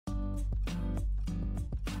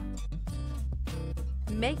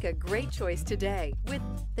Make a great choice today with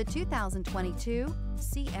the 2022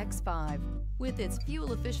 CX-5. With its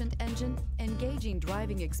fuel-efficient engine, engaging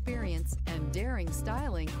driving experience, and daring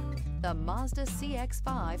styling, the Mazda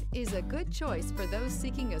CX-5 is a good choice for those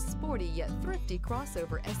seeking a sporty yet thrifty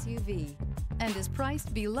crossover SUV and is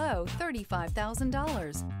priced below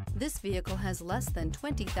 $35,000. This vehicle has less than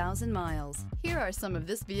 20,000 miles. Here are some of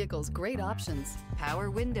this vehicle's great options: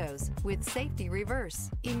 power windows with safety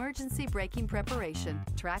reverse, emergency braking preparation,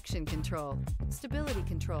 traction control, stability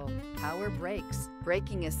control, power brakes,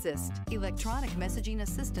 braking assist, electronic messaging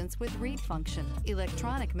assistance with read function,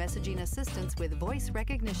 electronic messaging assistance with voice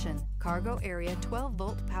recognition, cargo area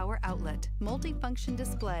 12-volt power outlet, multifunction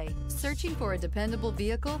display. Searching for a dependable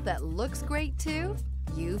vehicle that looks great too?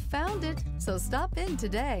 You found it, so stop in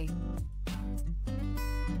today.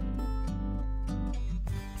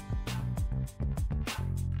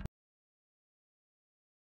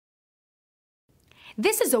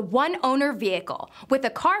 This is a one-owner vehicle with a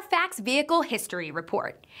Carfax Vehicle History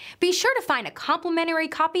Report. Be sure to find a complimentary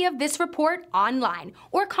copy of this report online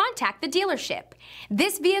or contact the dealership.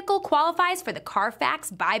 This vehicle qualifies for the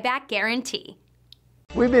Carfax Buyback Guarantee.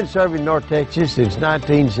 We've been serving North Texas since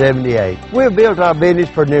 1978. We've built our business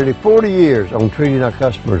for nearly 40 years on treating our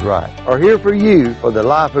customers right. Are here for you for the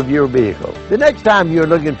life of your vehicle. The next time you're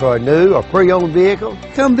looking for a new or pre-owned vehicle,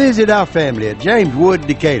 come visit our family at James Wood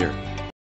Decatur.